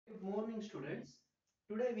Good morning, students.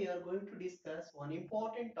 Today we are going to discuss one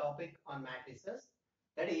important topic on matrices,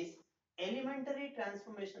 that is elementary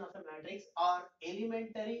transformation of a matrix or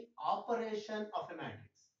elementary operation of a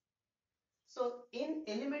matrix. So in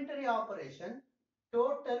elementary operation,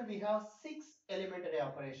 total we have 6 elementary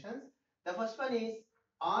operations. The first one is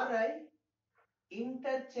Ri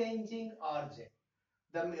interchanging Rj.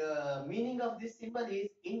 The meaning of this symbol is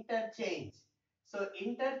interchange. So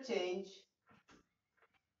interchange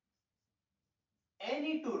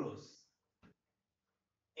any two rows,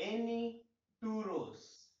 any two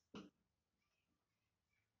rows,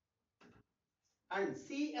 and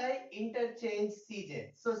Ci interchange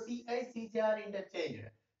Cj. So Ci Cj are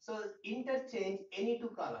interchanged. So interchange any two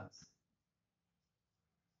columns,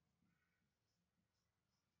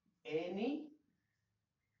 any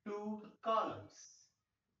two columns.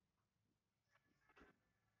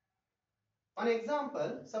 An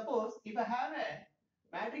example, suppose if I have a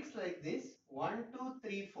matrix like this 1 2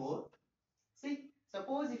 3 4. See,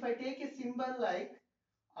 suppose if I take a symbol like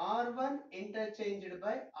R1 interchanged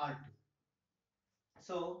by R2.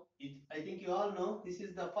 So I think you all know this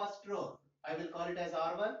is the first row. I will call it as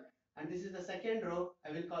R1, and this is the second row.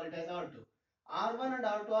 I will call it as R2. R1 and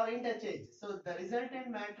R2 are interchanged. So the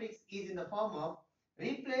resultant matrix is in the form of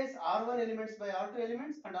replace R1 elements by R2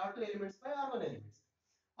 elements and R2 elements by R1 elements.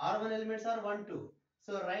 R1 elements are 1, 2.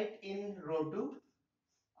 So write in row 2.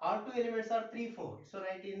 R2 elements are 3, 4. So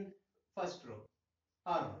write in first row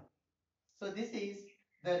R1. So this is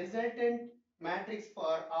the resultant matrix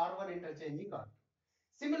for R1 interchanging R2.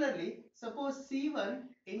 Similarly, suppose C1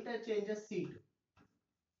 interchanges C2.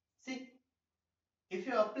 See, if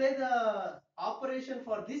you apply the operation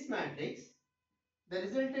for this matrix, the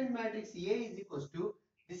resultant matrix A is equals to,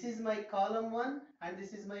 this is my column 1 and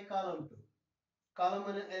this is my column 2. Column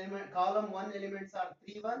 1 elements are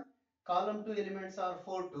 3, 1, column 2 elements are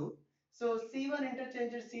 4, 2. So C1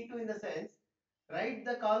 interchanges C2 in the sense, write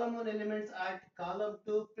the column 1 elements at column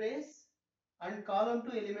 2 place and column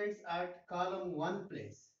 2 elements at column 1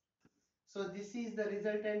 place. So this is the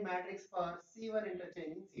resultant matrix for C1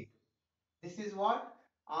 interchanging C2. This is what?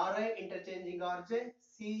 Ri interchanging Rj,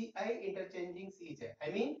 Ci interchanging Cj.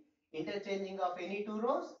 I mean interchanging of any two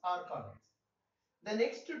rows or columns. The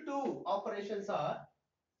next two operations are,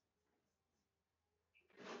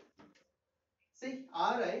 see,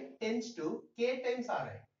 Ri tends to K times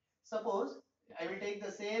Ri. Suppose I will take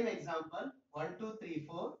the same example 1, 2, 3,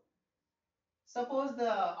 4. Suppose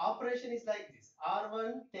the operation is like this,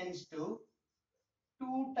 R1 tends to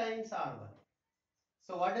 2 times R1.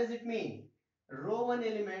 So what does it mean? Row 1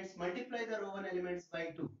 elements, multiply the row 1 elements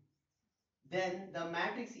by 2. Then the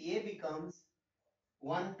matrix A becomes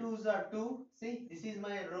 1 2s are 2. See, this is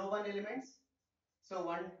my row 1 elements. So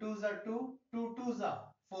 1 2s are 2, 2 2s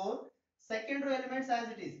are 4. Second row elements as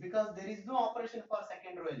it is, because there is no operation for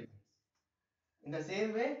second row elements. In the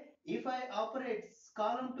same way, if I operate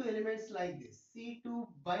column 2 elements like this, C2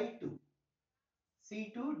 by 2,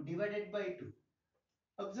 C2 divided by 2.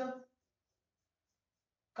 Observe,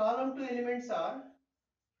 column 2 elements are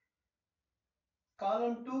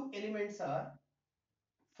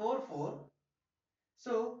 4 4.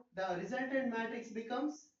 So the resultant matrix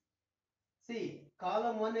becomes, see,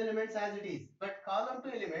 column 1 elements as it is, but column 2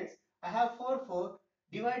 elements I have 4 4,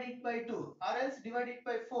 divide it by 2 or else divide it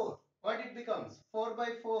by 4. What it becomes? 4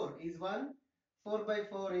 by 4 is 1, 4 by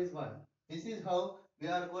 4 is 1. This is how we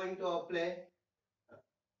are going to apply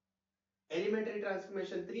elementary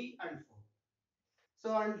transformation 3 and 4.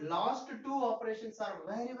 So, and last two operations are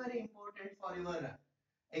very, very important for your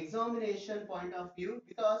examination point of view,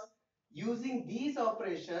 because using these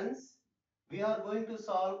operations we are going to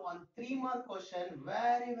solve one 3-mark question,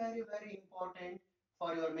 very, very, very important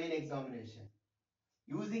for your main examination.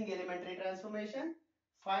 Using elementary transformation,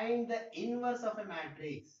 find the inverse of a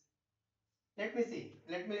matrix. Let me see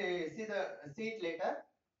it later.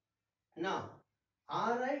 Now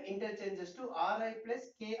Ri interchanges to Ri plus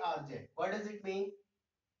Krj. What does it mean?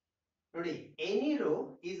 Today, any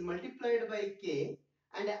row is multiplied by k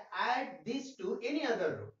and add this to any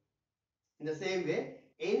other row. In the same way,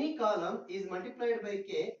 any column is multiplied by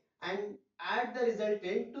k and add the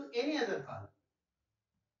resultant to any other column.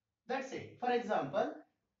 That's it. For example,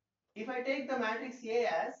 if I take the matrix A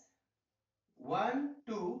as 1,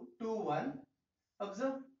 2, 2, 1,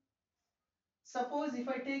 observe. Suppose if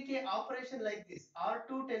I take a operation like this,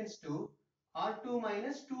 R2 tends to R2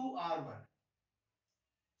 minus 2R1.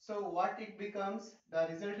 So what it becomes? The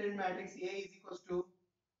resultant matrix A is equals to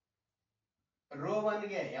rho 1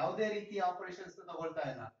 ಗೆ ಯಾವುದೇ ರೀತಿ operations ತಗೊಳ್ತಾ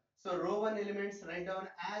ಇಲ್ಲ. So rho 1 elements write down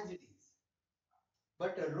as it is.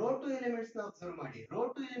 But rho 2 elements ನ observe ಮಾಡಿ. Rho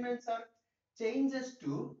 2 elements are changes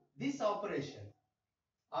to this operation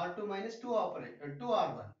R2 minus 2 operation 2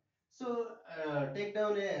 R1. So take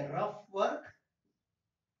down a rough work.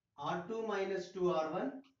 R2 minus 2 R1.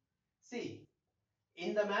 See,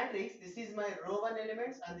 in the matrix, this is my row 1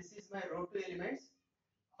 elements and this is my row 2 elements.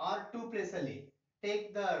 R2 plus LA.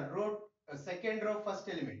 Take the row second row first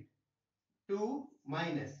element. 2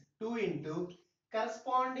 minus 2 into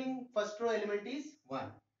corresponding first row element is 1.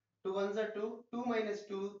 2 ones are 2. 2 minus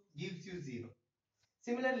 2 gives you 0.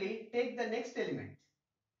 Similarly, take the next element.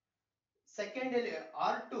 Second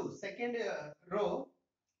R2 second row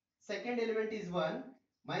second element is 1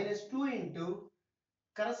 minus 2 into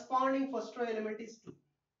corresponding first row element is 2.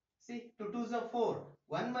 See, 2 2s are 4.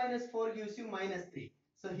 1 minus 4 gives you minus 3.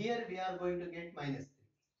 So here we are going to get minus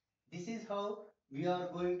 3. This is how we are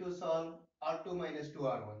going to solve R2 minus 2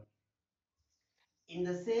 R1. In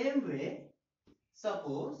the same way,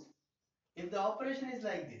 suppose if the operation is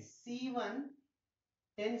like this, C1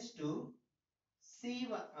 tends to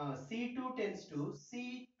C1, C2 tends to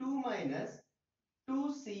C2 minus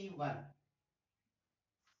 2C1.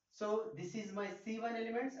 So this is my C1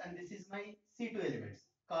 elements and this is my C2 elements.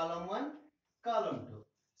 Column 1, column 2.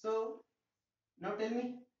 So now tell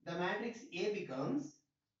me, the matrix A becomes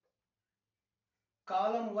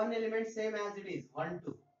column 1 element same as it is 1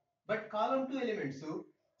 2, but column 2 elements, so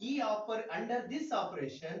under this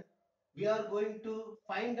operation we are going to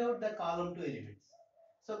find out the column 2 elements.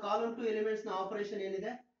 So column 2 elements na operation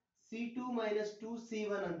enide C2 minus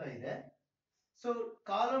 2C1 anta ide. So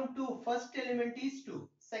column 2 first element is 2,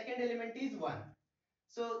 second element is 1.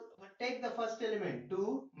 So take the first element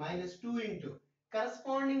 2 minus 2 into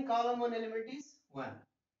corresponding column 1 element is 1.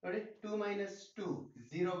 Nodi 2 minus 2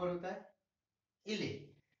 0 ಬರುತ್ತೆ. ಇಲ್ಲಿ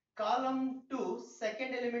column 2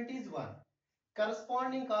 second element is 1,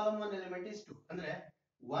 corresponding column 1 element is 2. ಅಂದ್ರೆ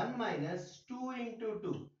 1 minus 2 into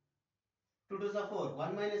 2, 2 2s are 4,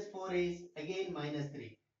 1 minus 4 is again minus 3.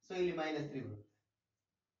 So ಇಲ್ಲಿ minus 3 ಬರುತ್ತೆ.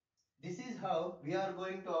 This is how we are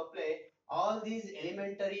going to apply all these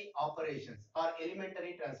elementary operations or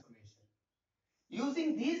elementary transformation. Using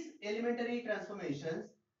these elementary transformations,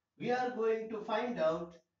 we are going to find out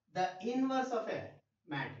the inverse of a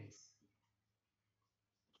matrix.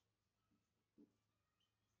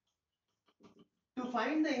 To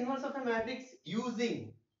find the inverse of a matrix using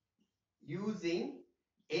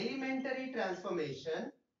elementary transformation,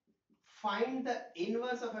 find the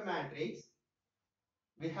inverse of a matrix,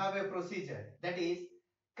 we have a procedure, that is,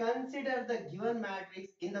 consider the given matrix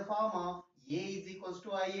in the form of A is equals to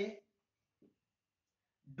IA.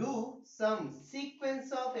 Do some sequence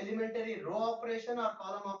of elementary row operation or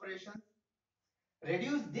column operation.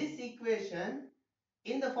 Reduce this equation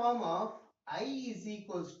in the form of I is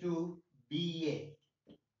equals to BA.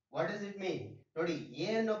 What does it mean? ನೋಡಿ A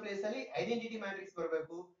ಅನ್ನೋ place ಅಲ್ಲಿ identity matrix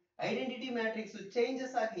ಬರಬೇಕು. Identity matrix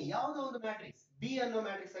changes ಆಗಿ ಯಾವುದೋ ಒಂದು matrix B ಅನ್ನೋ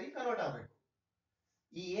matrix ಆಗಿ convert ಆಗಬೇಕು.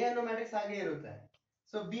 ಈ A ಅನ್ನೋ ಮ್ಯಾಟ್ರಿಕ್ಸ್ ಹಾಗೆ ಇರುತ್ತೆ.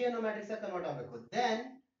 ಸೊ B ಅನ್ನೋ ಮ್ಯಾಟ್ರಿಕ್ಸ್ ಆಗಿ ಕನ್ವರ್ಟ್ ಆಗಬೇಕು. Then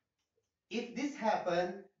if this happen,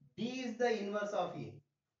 B is the inverse of A.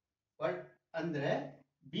 What ಅಂದ್ರೆ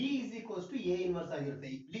B is equals to A inverse ಆಗಿರುತ್ತೆ.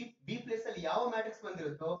 ಈ B ಪ್ಲೇಸ್ ಅಲ್ಲಿ ಯಾವ ಮ್ಯಾಟ್ರಿಕ್ಸ್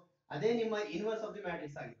ಬಂದಿರುತ್ತೋ ಅದೇ ನಿಮ್ಮ ಇನ್ವರ್ಸ್ ಆಫ್ ದಿ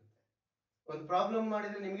ಮ್ಯಾಟ್ರಿಕ್ಸ್ ಆಗಿರುತ್ತೆ. ಒಂದು ಪ್ರಾಬ್ಲಮ್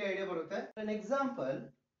ಮಾಡಿದ್ರೆ ನಿಮಗೆ ಐಡಿಯಾ ಬರುತ್ತೆ. An example,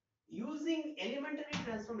 using elementary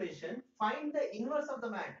transformation, find the inverse of the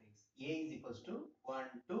matrix. A is equals to 1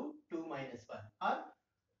 2 2 minus 1. Or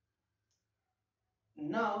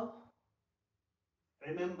now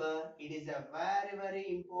remember, it is a very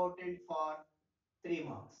important for 3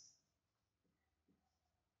 marks.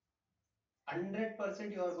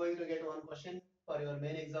 100% you are going to get one question for your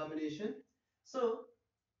main examination. So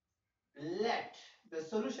let the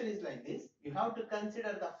solution is like this. You have to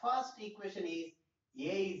consider the first equation is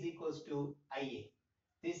A is equals to IA.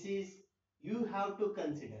 This is you have to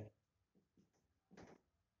consider.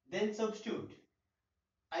 Then substitute.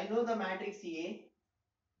 I know the matrix A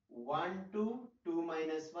 1 2 2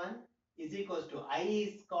 minus 1 is equals to I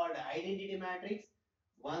is called identity matrix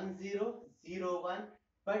 1 0 0 1,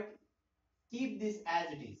 but keep this as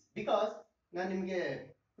it is because ನಾನು ನಿಮಗೆ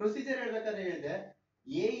procedure ಹೇಳಬೇಕಾದ್ರೆ ಹೇಳಿದೆ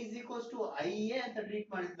A is equals to IA ಅಂತ treat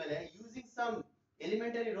ಮಾಡಿದ್ಮೇಲೆ using some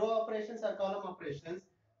elementary row operations or column operations,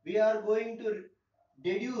 we are going to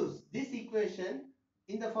deduce this equation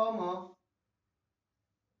in the form of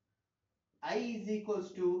I is equals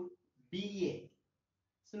to BA.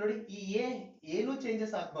 So ನೋಡಿ ಈ A ಏನು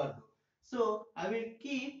changes ಆಗಬಾರದು. So I will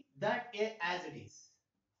keep that A as it is.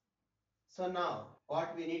 So now what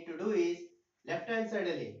we need to do is left hand side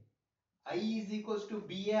ಅಲ್ಲಿ I is equals to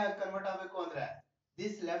BA ಆಗಿ convert ಆಗಬೇಕು ಅಂದ್ರೆ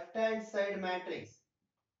this left hand side matrix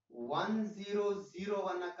 1 0 0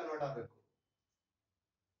 1 ಆಗಿ convert ಆಗಬೇಕು.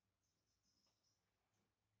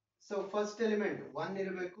 So first element 1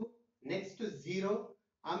 ಇರಬೇಕು, next 0,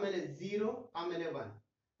 ಆಮೇಲೆ 0 ಆಮೇಲೆ 1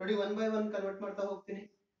 ನೋಡಿ 1 by 1 ಕನ್ವರ್ಟ್ ಮಾಡ್ತಾ ಹೋಗ್ತೀನಿ.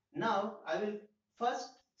 Now I will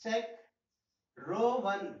first check row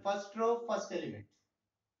 1 first row first element.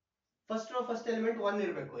 First row first element 1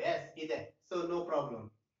 ಇರಬೇಕು. Yes ಇದೆ, so no problem.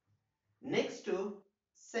 Next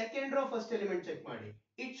second row first element check ಮಾಡಿ.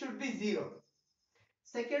 It should be 0.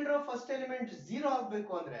 Second row first element 0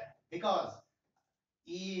 ಆಗಬೇಕು ಅಂದ್ರೆ because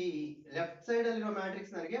ಈ left side ಅಲ್ಲಿರೋ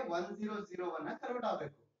matrix ನನಗೆ 1001 ನ convert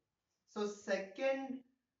ಆಗಬೇಕು. So second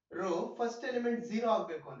row first element 0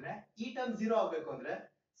 ಆಗಬೇಕು ಅಂದ್ರೆ ಈ ಟರ್ಮ್ 0 ಆಗಬೇಕು ಅಂದ್ರೆ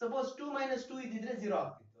ಸಪೋಸ್ 2 - 2 ಇದ್ದಿದ್ರೆ 0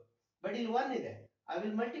 ಆಗ್ತಿತ್ತು. ಬಟ್ ಇಲ್ಲಿ 1 ಇದೆ. I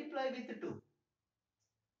will multiply with 2.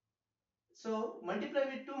 So multiply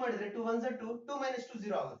with 2 ಮಾಡಿದ್ರೆ 2 1s are 2, 2 - 2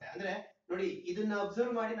 0 ಆಗುತ್ತೆ. ಅಂದ್ರೆ ನೋಡಿ ಇದನ್ನ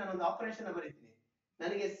ಅಬ್ಸರ್ವ್ ಮಾಡಿ ನಾನು ಒಂದು ಆಪರೇಷನ್ ಬರೀತೀನಿ.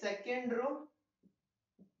 ನನಗೆ second row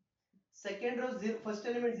first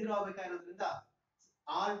element 0 ಆಗಬೇಕಾಗಿರೋದ್ರಿಂದ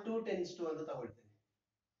R2 tends to ಅಂತ ತಗೊಳ್ತೀನಿ.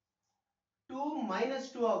 2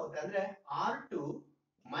 - 2 ಆಗುತ್ತೆ ಅಂದ್ರೆ R2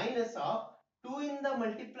 ಮೈನಸ್ ಆಫ್ 2 ಇಂದ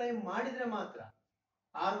ಮಲ್ಟಿಪ್ಲೈ ಮಾಡಿದ್ರೆ ಮಾತ್ರ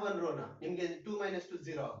R1 ರೋನ ನಿಮಗೆ 2 - 2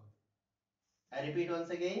 0 ಆಗುತ್ತೆ. I repeat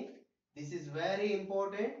once again, this is very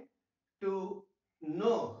important to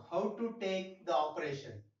know how to take the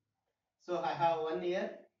operation. So I have one here.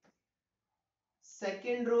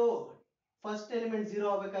 Second row first element 0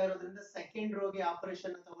 ಆಗಬೇಕಾಗಿರೋದ್ರಿಂದ second ರೋಗೆ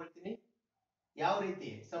operation ಅಂತ ತಗೊಳ್ತೀನಿ. ಯಾವ ರೀತಿ?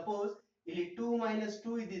 Suppose ಇಲ್ಲಿ 2 -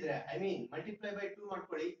 2 ಇದ್ದಿದ್ರೆ ಐ ಮೀನ್ ಮಲ್ಟಿಪ್ಲೈ ಬೈ 2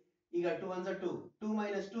 ಮಾಡ್ಕೊಳ್ಳಿ. ಈಗ 2 1s are 2, 2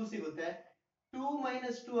 - 2 ಸಿಗುತ್ತೆ. 2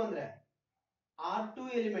 - 2 ಅಂದ್ರೆ R2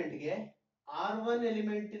 ಎಲಿಮೆಂಟ್ ಗೆ R1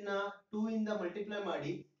 ಎಲಿಮೆಂಟ್ ನ 2 ಇಂದ ಮಲ್ಟಿಪ್ಲೈ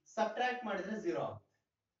ಮಾಡಿ ಸಬ್ಟ್ರಾಕ್ಟ್ ಮಾಡಿದ್ರೆ 0 ಆಗುತ್ತೆ.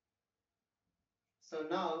 So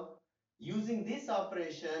now using this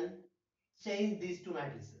operation change these two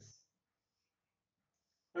matrices.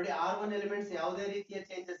 ನೋಡಿ R1 ಎಲಿಮೆಂಟ್ಸ್ ಯಾವುದೇ ರೀತಿಯ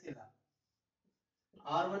ಚೇಂಜಸ್ ಇಲ್ಲ.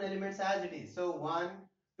 R1 elements as it is. So 1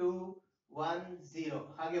 2 1 0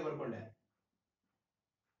 ಹಾಗೆ ಬರ್ಕೊಂಡೆ.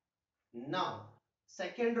 Now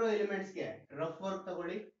second row elements ಗೆ ರಫ್ ವರ್ಕ್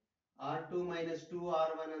ತಗೊಳ್ಳಿ. R2 - 2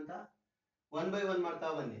 R1 ಅಂತ 1 by 1 ಮಾಡ್ತಾ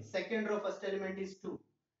ಬನ್ನಿ. Second row first element is 2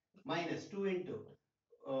 minus 2 into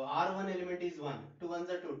R1 element is 1. 2 1s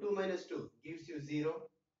are 2. 2 - 2 gives you 0.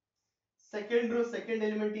 Second row second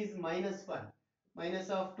element is -1. Minus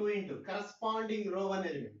of 2 into corresponding row 1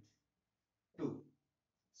 element 2.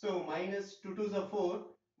 So minus 2 2s are 4.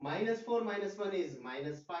 -4 - 1 is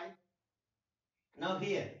 -5. Now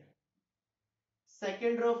here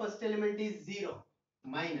second row first element is 0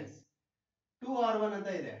 minus 2 R1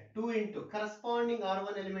 anta ide. 2 into corresponding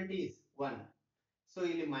R1 element is 1. So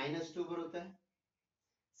ಇಲ್ಲಿ -2 ಬರುತ್ತೆ.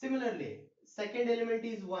 Similarly second element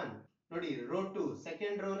is 1. ನೋಡಿ row 2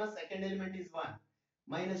 second row na second element is 1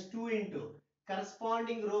 minus 2 into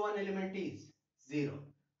corresponding row 1 element is 0.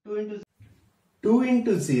 2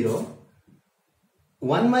 into 0,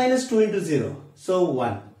 1 minus 2 into 0, so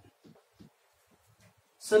 1.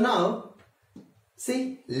 So now see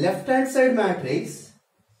left hand side matrix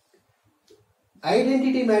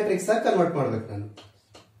identity matrix ಆಗಿ convert ಮಾಡಬೇಕು ನಾನು.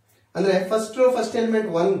 ಅಂದ್ರೆ first row first element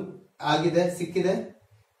 1 ಆಗಿದೆ ಸಿಕ್ಕಿದೆ.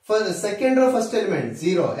 Second row first element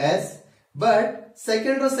 0 s, but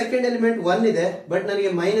second row second element 1 ಇದೆ, but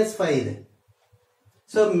ನನಗೆ -5 ಇದೆ.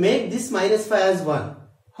 So make this -5 as 1.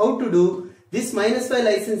 How to do? This -5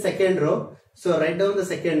 lies in second row. So write down the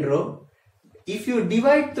second row. If you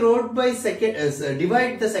divide throughout by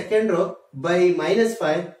divide the second row by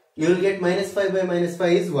 -5, you will get -5 by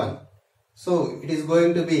 -5 is 1. So it is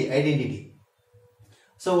going to be identity.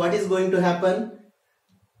 So what is going to happen?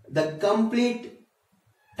 The complete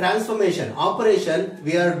transformation operation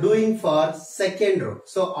we are doing for second row.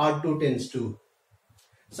 So R2 tends to.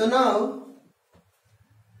 So now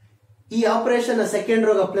ಈ operation second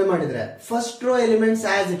row apply ಮಾಡಿದ್ರೆ first row elements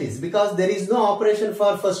as it is, because there is no operation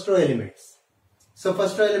for first row elements. So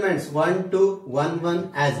first row elements 1 2 1 1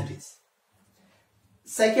 as it is.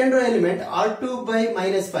 Second row element R2 by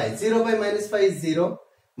 -5, 0 by -5 is 0,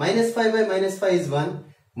 -5 by -5 is 1,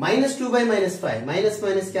 -2 by -5, minus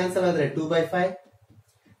cancel ಆದರೆ 2 by 5.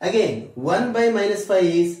 Again 1 by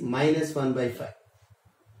 -5 is -1 by 5.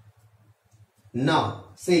 Now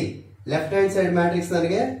see left hand side matrix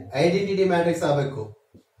ನನಗೆ identity matrix ಆಗಬೇಕು.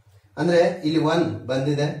 ಅಂದ್ರೆ ಇಲ್ಲಿ 1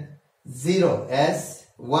 ಬಂದಿದೆ, 0 s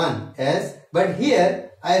 1 s, but here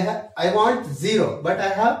I want 0 but I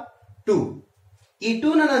have 2. ಈ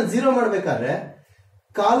 2 ನಾನು 0 ಮಾಡಬೇಕಾದ್ರೆ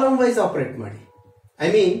column wise operate ಮಾಡಿ. ಐ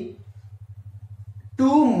ಮೀನ್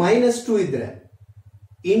 2 - 2 ಇದ್ರೆ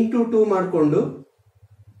ಇಂಟು 2 ಮಾಡಿಕೊಂಡು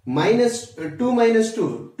 -2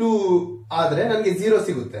 - 2 ಆದ್ರೆ ನನಗೆ 0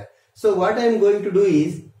 ಸಿಗುತ್ತೆ. So what I am going to do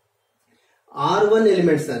is R1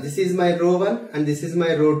 elements, this is my row 1 and this is my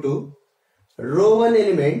row 2. Row 1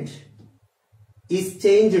 element is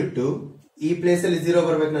changed to ಈ ಪ್ಲೇಸ್ ಅಲ್ಲಿ 0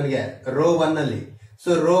 ಬರಬೇಕು ನನಗೆ row 1 ಅಲ್ಲಿ. So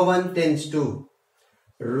row 1 tends to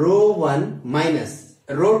rho 1 minus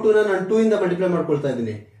rho 2 ನಾನು 2 ಇಂದ multiply ಮಾಡ್ಕೊಳ್ತಾ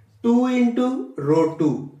ಇದ್ದೀನಿ 2 into rho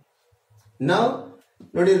 2. ನಾವು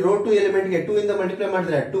ನೋಡಿ ರೋ 2 ಎಲಿಮೆಂಟ್ ಗೆ 2 ಇಂದ ಮಲ್ಟಿಪ್ಲೈ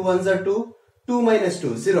ಮಾಡಿದ್ರೆ 2 1s are 2, 2 minus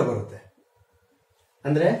 2 0 ಬರುತ್ತೆ.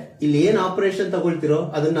 ಅಂದ್ರೆ ಇಲ್ಲಿ ಏನ್ ಆಪರೇಷನ್ ತಗೊಳ್ತಿರೋ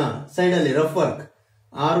ಅದನ್ನ ಸೈಡ್ ಅಲ್ಲಿ rough work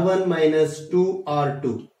r1 minus 2r2.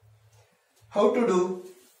 How to do?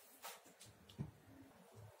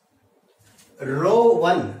 Rho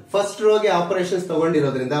 1 first ರೋಗೆ operations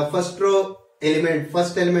ತಗೊಂಡಿರೋದ್ರಿಂದ first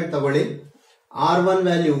element ತಗೊಳ್ಳಿ. r1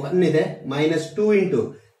 ವ್ಯಾಲ್ಯೂ 1 ಇದೆ minus 2 into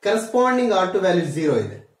corresponding r2 value 0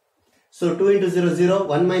 ಇದೆ. So 2 into 0 0,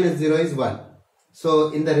 1 minus 0 is 1. So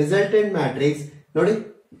in the resultant matrix ನೋಡಿ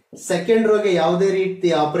second ರೋಗೆ ಯಾವುದೇ ರೀತಿ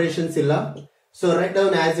operations ಇಲ್ಲ. So write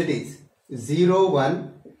down as it is 0 1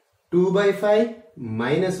 2/5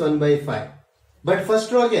 minus 1/5. But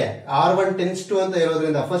first ರೋಗೆ r1 tends to ಅಂತ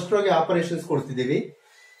ಇರೋದ್ರಿಂದ first ರೋಗೆ operations ಕೊಡ್ತಿದ್ದೀವಿ.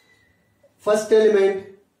 First element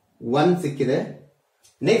 1 ಸಿಕ್ಕಿದೆ.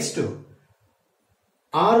 Next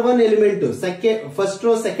r1 element first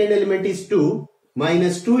row second element is 2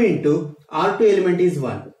 minus 2 into r2 element is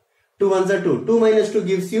 1. 2 1s are 2. 2 minus 2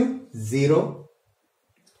 gives you 0.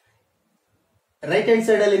 Right hand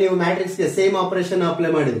side ಅಲ್ಲಿ ನೀವು matrix ಗೆ same operation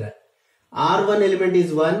apply ಮಾಡಿದ್ರೆ r1 element is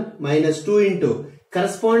 1 minus 2 into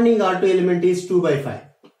corresponding r2 element is 2/5.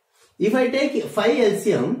 If I take 5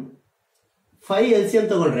 LCM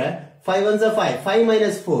ತಗೊಂಡ್ರೆ 5 1s are 5. 5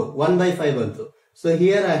 minus 4 1/5 ಬಂತು. So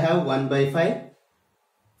here I have 1/5.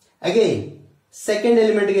 Again second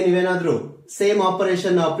element ಗೆ ನೀವೇನಾದ್ರೂ same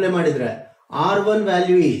operation apply ಮಾಡಿದ್ರೆ r1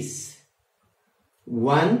 value is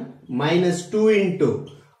 1 minus 2 into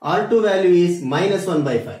r2 value is minus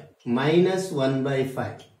 1/5. minus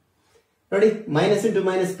 1/5. ನೋಡಿ minus into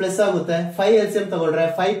minus plus ಆಗುತ್ತೆ. 5 LCM ತಗೊಂಡ್ರೆ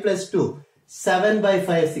 5 plus 2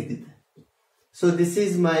 7/5 ಸಿಕ್ಕಿದೆ. So this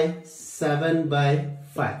is my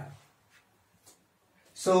 7/5.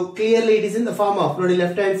 So clearly it is in the form of ನೋಡಿ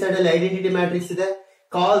left hand side ಅಲ್ಲಿ identity matrix ಇದೆ.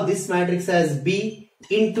 Call this matrix as B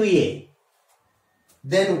into A.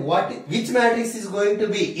 Then which matrix is going to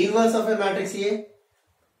be inverse of a matrix A?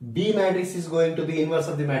 B matrix is going to be inverse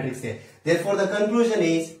of the matrix A. Therefore the conclusion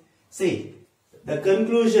is,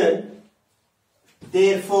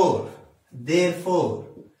 therefore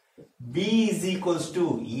B is equals to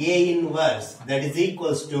A inverse, that is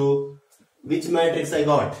equals to which matrix I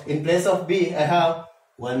got? In place of B I have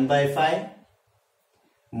 1/5,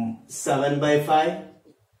 7/5,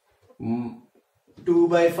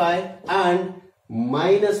 2/5 and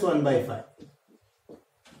minus 1/5.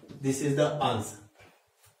 This is the answer.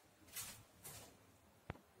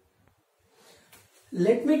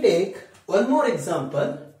 Let me take one more example.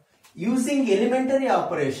 Using elementary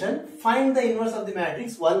operation, find the inverse of the matrix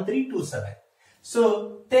 1 3 2 7. So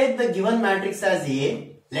take the given matrix as A.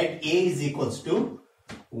 Let A is equals to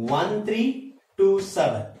 1 3 2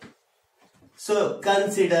 7. So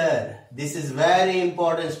consider, this is very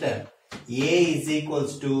important step. A is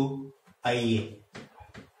equals to IA.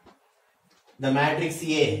 The matrix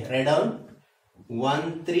A, write down 1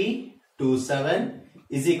 3 2 7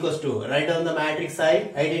 is equals to, write down the matrix side.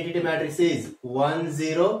 Identity matrix is 1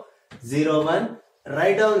 0 0 1.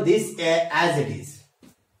 Write down this as it is.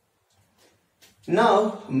 Now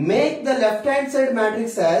make the left hand side matrix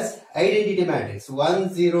as identity matrix 1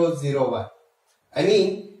 0 0 1. I mean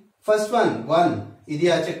first one 1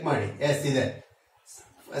 ಇದೆಯಾ check ಮಾಡಿ. S ಇದೆ.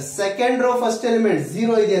 Second row first element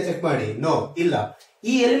 0 ಇದೆಯಾ check ಮಾಡಿ. No ಇಲ್ಲ.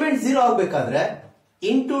 ಈ element 0 ಆಗ್ಬೇಕಾದ್ರೆ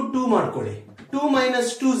into 2 ಮಾಡ್ಕೊಳ್ಳಿ. 2 minus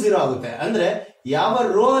 2 0 ಆಗುತ್ತೆ. ಅಂದ್ರೆ ಯಾವ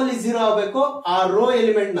ರೋ ಅಲ್ಲಿ 0 ಆಗಬೇಕು ಆ ರೋ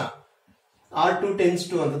ಎಲಿಮೆಂಟ್ ನ r2 tends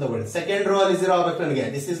to ಅಂತ ತಗೊಳ್ಳಿ. ಸೆಕೆಂಡ್ ರೋ ಅಲ್ಲಿ 0 ಆಗ್ಬೇಕು ನನಗೆ.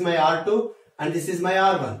 This is my r2 and this is my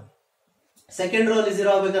r1. Second row ಅಲ್ಲಿ 0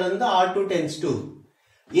 ಆಗ್ಬೇಕಾದ್ರಿಂದ r2 tends to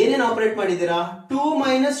ಏನೇನ್ ಆಪರೇಟ್ ಮಾಡಿದೀರಾ 2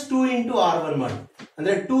 minus 2 into r1 ಮಾಡಿ.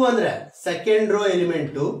 ಅಂದ್ರೆ 2 ಅಂದ್ರೆ second row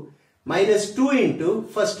element minus 2 into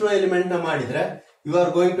first row element ನ ಮಾಡಿದ್ರೆ you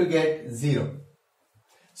are going to get 0.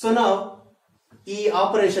 So now ಈ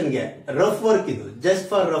operation ಗೆ ರಫ್ ವರ್ಕ್ ಇದು, just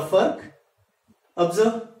for rough work.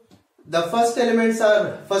 Observe the first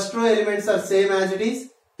row elements are same as it is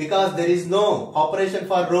because there is no operation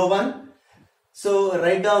for row 1. So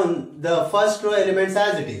write down the first row elements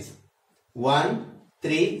as it is. 1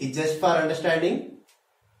 3 is just for understanding.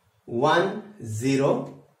 1 0.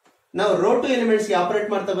 Now row 2 elements ಗೆ operate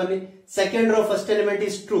ಮಾಡ್ತಾ ಬನ್ನಿ. Second row first element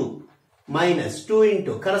is 2 minus 2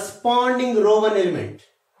 into corresponding row 1 element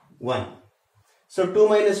 1. So 2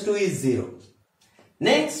 minus 2 is 0.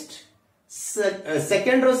 Next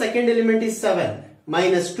second row second element is 7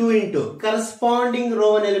 minus 2 into corresponding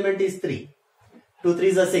row 1 element is 3. 2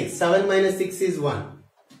 3s are 6. 7 minus 6 is 1.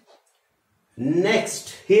 Next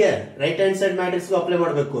here right hand side matrix go apply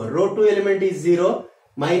ಮಾಡಬೇಕು. row 2 element is 0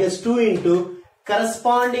 minus 2 into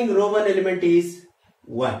corresponding row 1 element is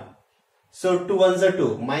 1. So 2 ones are 2,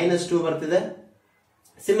 minus 2 ಬರ್ತದೆ.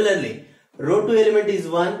 Similarly, row 2 element is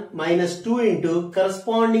 1, minus 2 into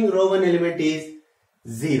corresponding row 1 element is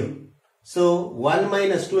 0. So 1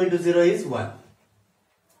 minus 2 into 0 is 1.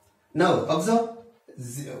 Now observe,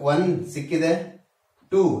 1 ಸಿಕ್ಕಿದೆ,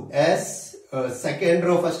 2 s second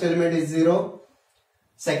row first element is 0,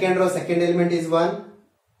 second row second element is 1.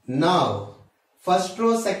 Now first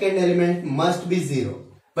row second element must be 0.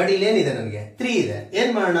 But ಇಲ್ಲಿ ಏನಿದೆ ನನಗೆ 3 ಇದೆ.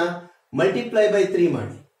 ಏನು ಮಾಡೋಣ? Multiply by 3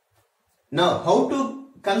 ಮಾಡಿ. Now how to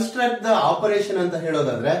construct the operation ಅಂತ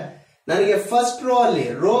ಹೇಳೋದಾದ್ರೆ, ನನಗೆ first row ಅಲ್ಲಿ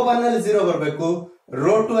row 1 ಅಲ್ಲಿ 0 ಬರಬೇಕು,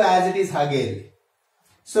 row 2 as it is ಹಾಗೆ ಇರಲಿ.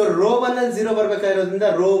 So row 1 ಅಲ್ಲಿ 0 ಬರಬೇಕಾಗಿರೋದ್ರಿಂದ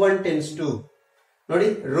row 1 tends to, ನೋಡಿ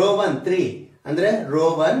row 1 3 ಅಂದ್ರೆ row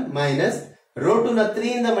 1 minus row 2 ನ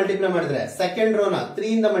 3 ಇಂದ ಮಲ್ಟಿಪ್ಲೈ ಮಾಡಿದ್ರೆ ಸೆಕೆಂಡ್ ರೋ ನ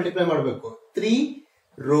 3 ಇಂದ ಮಲ್ಟಿಪ್ಲೈ ಮಾಡಬೇಕು, 3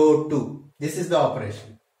 row 2. This is the operation.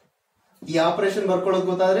 ಈ ಆಪರೇಷನ್ ಬರ್ಕೊಳ್ಳೋದು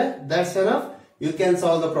ಗೊತ್ತಾದ್ರೆ that's enough, you can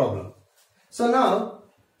solve the problem. So now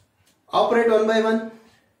operate one by one,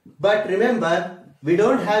 but remember we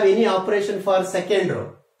don't have any operation for second row.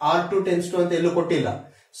 R2 tends to ಅಂತ ಎಲ್ಲೂ ಕೊಟ್ಟಿಲ್ಲ.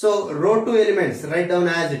 So row 2 elements write down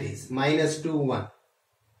as it is, minus 2 1.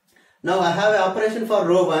 Now I have an operation for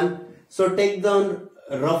row 1, so take down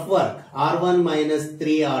rough work, R1 minus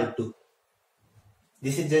 3 R2.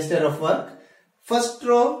 This is just a rough work. First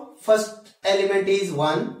row first element is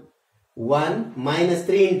 1, 1 minus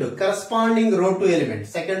 3 into corresponding row 2 element,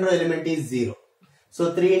 second row element is 0. So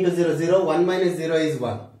 3 into 0 0, 1 minus 0 is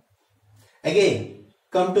 1. Again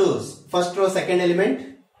come to first row second element,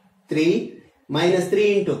 3 minus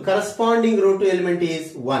 3 into corresponding row 2 element is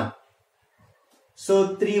 1. So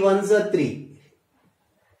 3 ones are 3.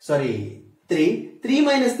 Sorry, 3. 3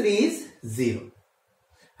 minus 3 is 0.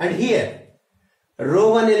 And here row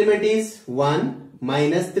 1 element is 1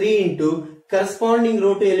 minus 3 into corresponding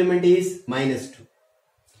row 2 element is minus 2.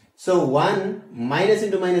 So 1 minus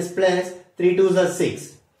into minus plus, 3 2s are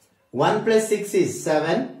 6. 1 plus 6 is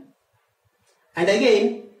 7. And again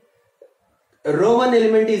row 1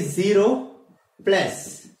 element is 0 plus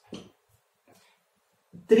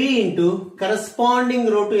 3 into corresponding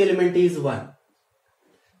row 2 element is 1.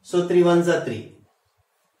 So 3 ones are 3.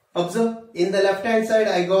 Observe, in the left hand side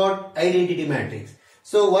I got identity matrix.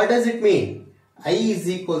 So what does it mean? I is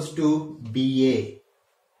equals to BA.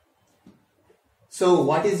 So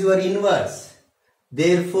what is your inverse?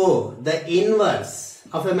 Therefore the inverse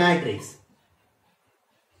of a matrix,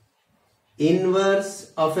 inverse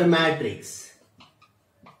of a matrix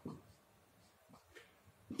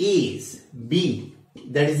is B,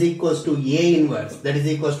 that is equals to A inverse, that is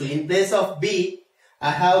equals to, in place of B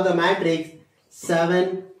I have the matrix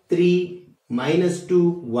 7 3 minus 2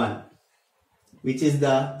 1, which is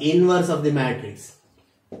the inverse of the matrix.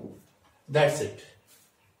 That's it.